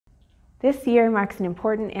This year marks an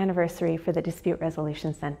important anniversary for the Dispute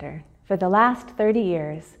Resolution Center. For the last 30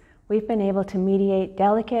 years, we've been able to mediate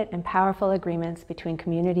delicate and powerful agreements between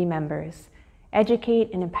community members,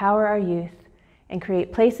 educate and empower our youth, and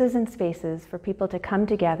create places and spaces for people to come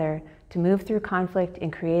together to move through conflict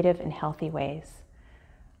in creative and healthy ways.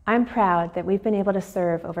 I'm proud that we've been able to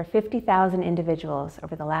serve over 50,000 individuals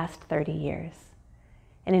over the last 30 years.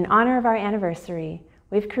 And in honor of our anniversary,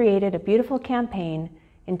 we've created a beautiful campaign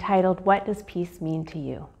entitled, "What Does Peace Mean to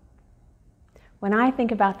You?" When I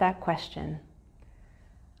think about that question,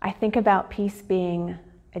 I think about peace being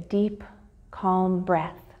a deep, calm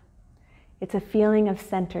breath. It's a feeling of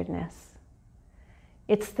centeredness.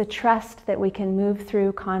 It's the trust that we can move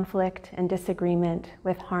through conflict and disagreement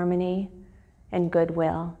with harmony and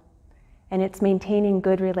goodwill. And it's maintaining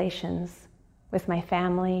good relations with my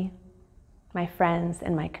family, my friends,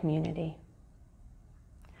 and my community.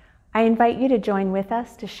 I invite you to join with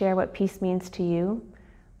us to share what peace means to you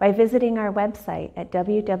by visiting our website at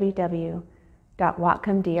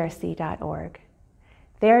www.whatcomedrc.org.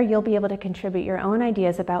 There you'll be able to contribute your own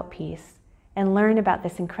ideas about peace and learn about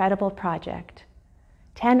this incredible project.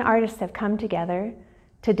 10 artists have come together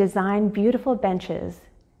to design beautiful benches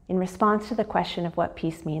in response to the question of what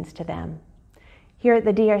peace means to them. Here at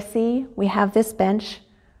the DRC, we have this bench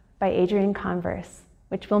by Adrian Converse,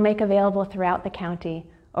 which we'll make available throughout the county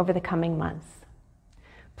over the coming months.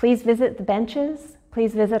 Please visit the benches,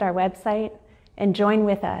 please visit our website, and join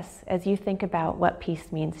with us as you think about what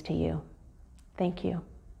peace means to you. Thank you.